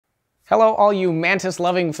Hello all you Mantis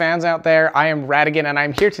loving fans out there, I am Radigan and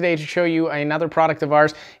I'm here today to show you another product of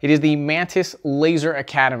ours. It is the Mantis Laser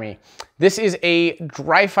Academy. This is a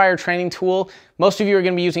dry fire training tool. Most of you are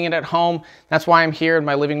going to be using it at home. That's why I'm here in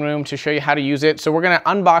my living room to show you how to use it. So we're going to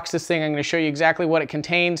unbox this thing. I'm going to show you exactly what it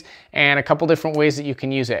contains and a couple different ways that you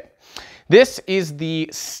can use it. This is the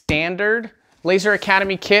standard Laser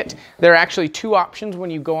Academy kit. There are actually two options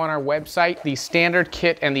when you go on our website, the standard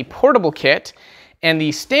kit and the portable kit. And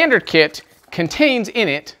the standard kit contains in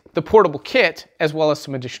it the portable kit as well as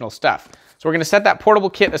some additional stuff. So we're going to set that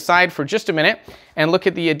portable kit aside for just a minute and look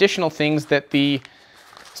at the additional things that the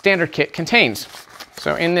standard kit contains.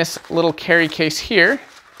 So in this little carry case here,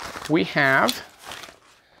 we have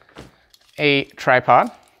a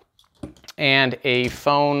tripod and a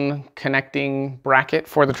phone connecting bracket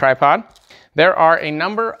for the tripod. There are a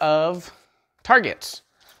number of targets.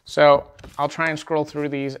 So I'll try and scroll through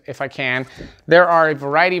these if I can. There are a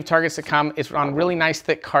variety of targets that come. It's on really nice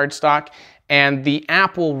thick cardstock, and the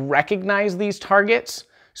app will recognize these targets,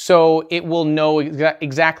 so it will know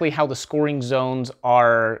exactly how the scoring zones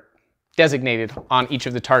are designated on each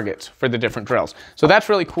of the targets for the different drills. So that's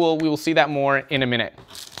really cool. We will see that more in a minute.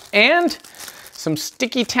 And some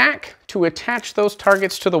sticky tack to attach those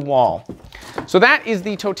targets to the wall. So that is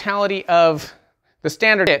the totality of the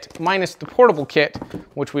standard kit minus the portable kit,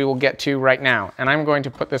 which we will get to right now. And I'm going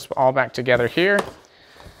to put this all back together here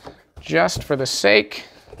just for the sake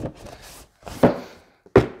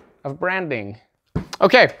of branding.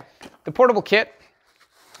 Okay, the portable kit,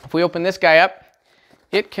 if we open this guy up,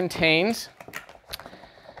 it contains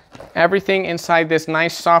everything inside this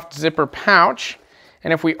nice soft zipper pouch.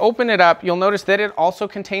 And if we open it up, you'll notice that it also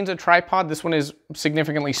contains a tripod. This one is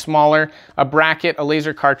significantly smaller, a bracket, a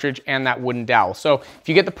laser cartridge, and that wooden dowel. So if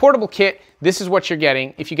you get the portable kit, this is what you're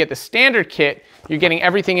getting. If you get the standard kit, you're getting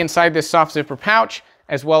everything inside this soft zipper pouch,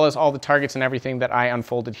 as well as all the targets and everything that I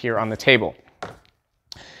unfolded here on the table.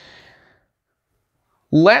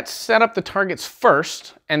 Let's set up the targets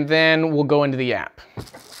first, and then we'll go into the app.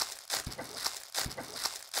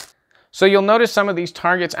 So you'll notice some of these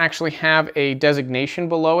targets actually have a designation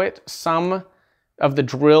below it. Some of the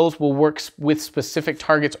drills will work with specific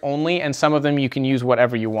targets only, and some of them you can use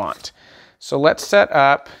whatever you want. So let's set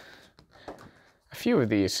up a few of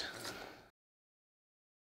these.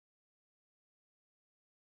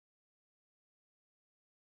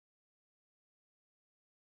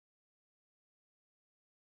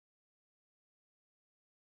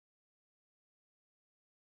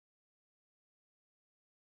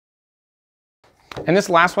 And this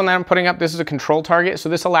last one that I'm putting up, this is a control target. So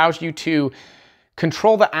this allows you to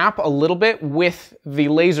control the app a little bit with the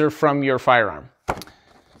laser from your firearm.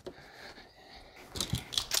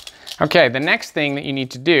 Okay, the next thing that you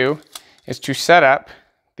need to do is to set up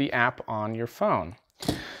the app on your phone.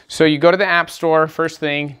 So you go to the App Store, first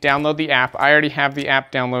thing, download the app. I already have the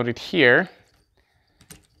app downloaded here.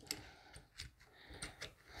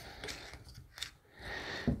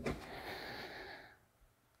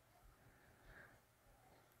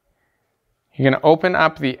 You're going to open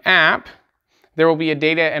up the app. There will be a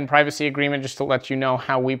data and privacy agreement just to let you know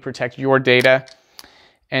how we protect your data.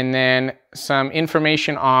 And then some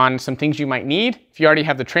information on some things you might need. If you already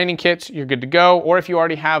have the training kits, you're good to go. Or if you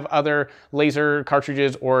already have other laser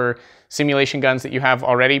cartridges or simulation guns that you have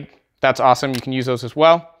already, that's awesome. You can use those as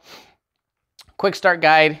well. Quick start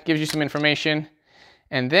guide gives you some information.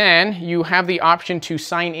 And then you have the option to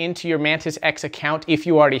sign into your Mantis X account if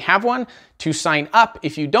you already have one, to sign up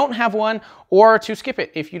if you don't have one, or to skip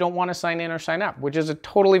it if you don't want to sign in or sign up, which is a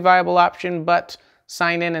totally viable option, but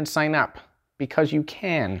sign in and sign up because you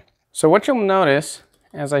can. So what you'll notice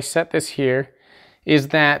as I set this here is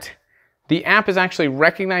that the app is actually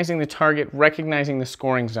recognizing the target, recognizing the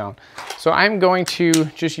scoring zone. So I'm going to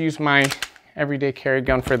just use my everyday carry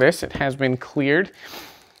gun for this. It has been cleared.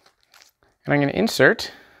 And I'm going to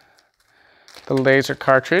insert the laser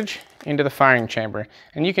cartridge into the firing chamber.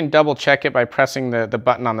 And you can double check it by pressing the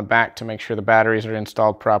button on the back to make sure the batteries are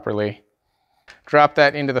installed properly. Drop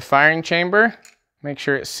that into the firing chamber, make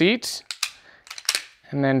sure it seats,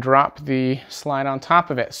 and then drop the slide on top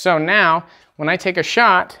of it. So now, when I take a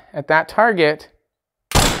shot at that target,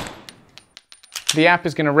 the app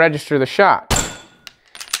is going to register the shot.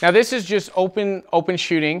 Now this is just open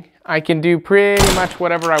shooting. I can do pretty much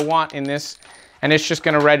whatever I want in this, and it's just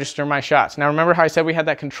gonna register my shots. Now remember how I said we had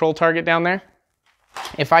that control target down there?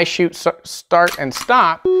 If I shoot start and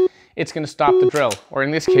stop, it's gonna stop the drill. Or in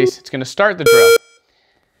this case, it's gonna start the drill.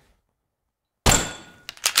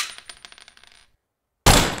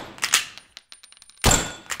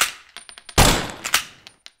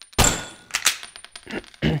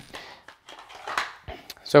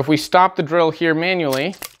 So if we stop the drill here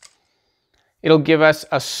manually, it'll give us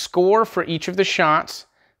a score for each of the shots,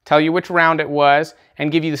 tell you which round it was,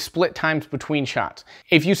 and give you the split times between shots.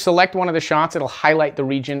 If you select one of the shots, it'll highlight the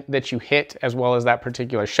region that you hit as well as that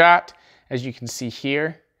particular shot, as you can see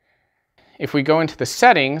here. If we go into the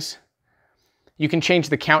settings, you can change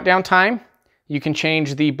the countdown time. You can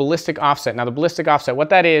change the ballistic offset. Now the ballistic offset, what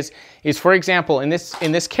that is for example, in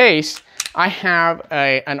this case, I have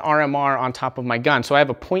an RMR on top of my gun. So I have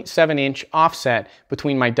a 0.7 inch offset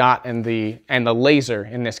between my dot and the laser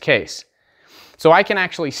in this case. So I can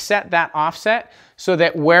actually set that offset so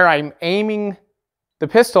that where I'm aiming the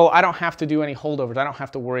pistol, I don't have to do any holdovers. I don't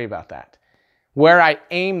have to worry about that. Where I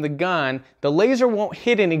aim the gun, the laser won't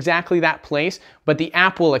hit in exactly that place, but the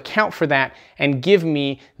app will account for that and give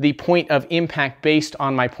me the point of impact based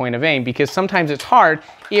on my point of aim, because sometimes it's hard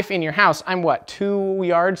if in your house, I'm what,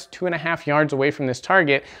 2.5 yards away from this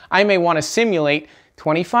target, I may want to simulate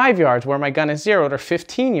 25 yards where my gun is zeroed, or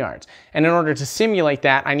 15 yards. And in order to simulate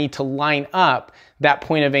that, I need to line up that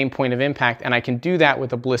point of aim, point of impact, and I can do that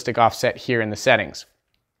with a ballistic offset here in the settings.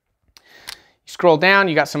 Scroll down,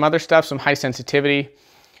 you got some other stuff, some high sensitivity.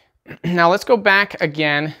 Now let's go back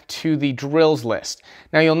again to the drills list.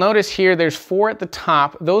 Now you'll notice here there's 4 at the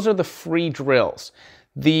top. Those are the free drills.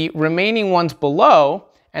 The remaining ones below,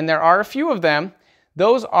 and there are a few of them,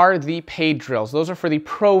 those are the paid drills. Those are for the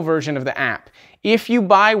pro version of the app. If you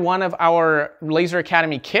buy one of our Laser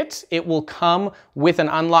Academy kits, it will come with an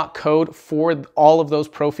unlock code for all of those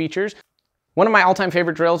pro features. One of my all-time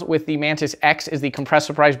favorite drills with the Mantis X is the compressed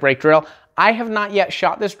surprise break drill. I have not yet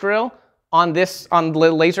shot this drill on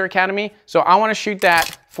the Laser Academy, so I want to shoot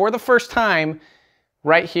that for the first time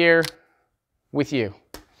right here with you.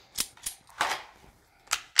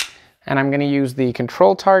 And I'm going to use the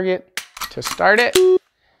control target to start it.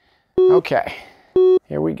 Okay,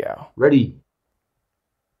 here we go. Ready.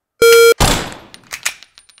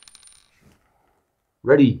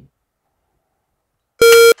 Ready.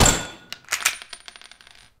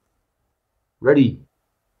 Ready.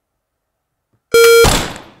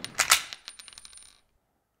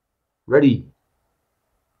 Ready.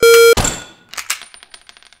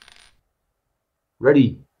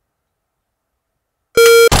 Ready.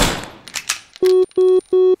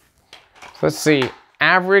 Let's see,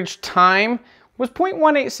 average time was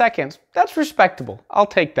 0.18 seconds. That's respectable, I'll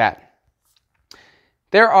take that.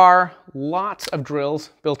 There are lots of drills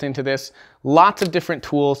built into this, lots of different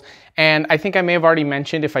tools, and I think I may have already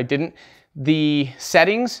mentioned, if I didn't, the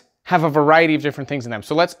settings have a variety of different things in them.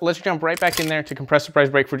 So let's jump right back in there to compressed surprise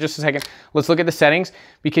break for just a second. Let's look at the settings,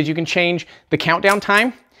 because you can change the countdown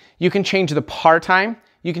time, you can change the par time,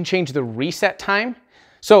 you can change the reset time.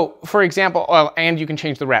 So for example, and you can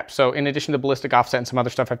change the reps. So in addition to ballistic offset and some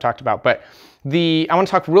other stuff I've talked about, but I want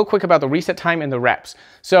to talk real quick about the reset time and the reps.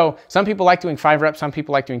 So some people like doing 5 reps, some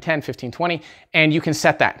people like doing 10, 15, 20, and you can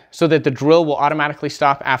set that so that the drill will automatically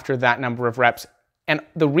stop after that number of reps. And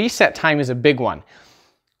the reset time is a big one.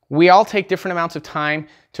 We all take different amounts of time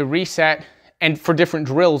to reset, and for different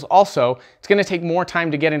drills also, it's going to take more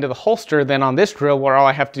time to get into the holster than on this drill where all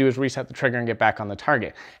I have to do is reset the trigger and get back on the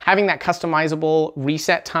target. Having that customizable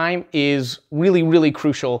reset time is really, really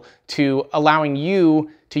crucial to allowing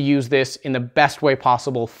you to use this in the best way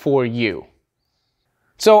possible for you.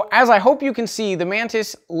 So as I hope you can see, the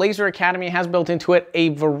Mantis Laser Academy has built into it a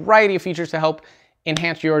variety of features to help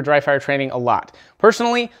enhance your dry fire training a lot.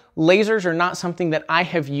 Personally, lasers are not something that I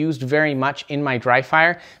have used very much in my dry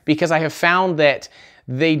fire because I have found that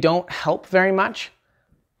they don't help very much.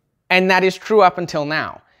 And that is true up until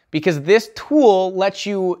now, because this tool lets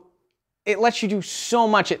you do so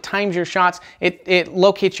much. It times your shots, it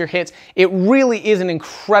locates your hits. It really is an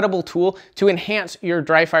incredible tool to enhance your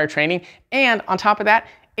dry fire training. And on top of that,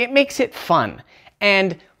 it makes it fun.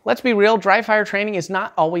 And let's be real, dry fire training is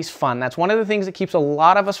not always fun. That's one of the things that keeps a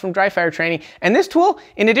lot of us from dry fire training. And this tool,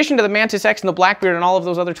 in addition to the Mantis X and the Blackbeard and all of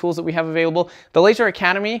those other tools that we have available, the Laser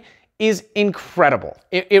Academy is incredible.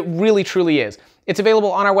 It really, truly is. It's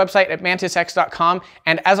available on our website at mantisx.com.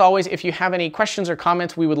 And as always, if you have any questions or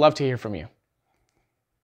comments, we would love to hear from you.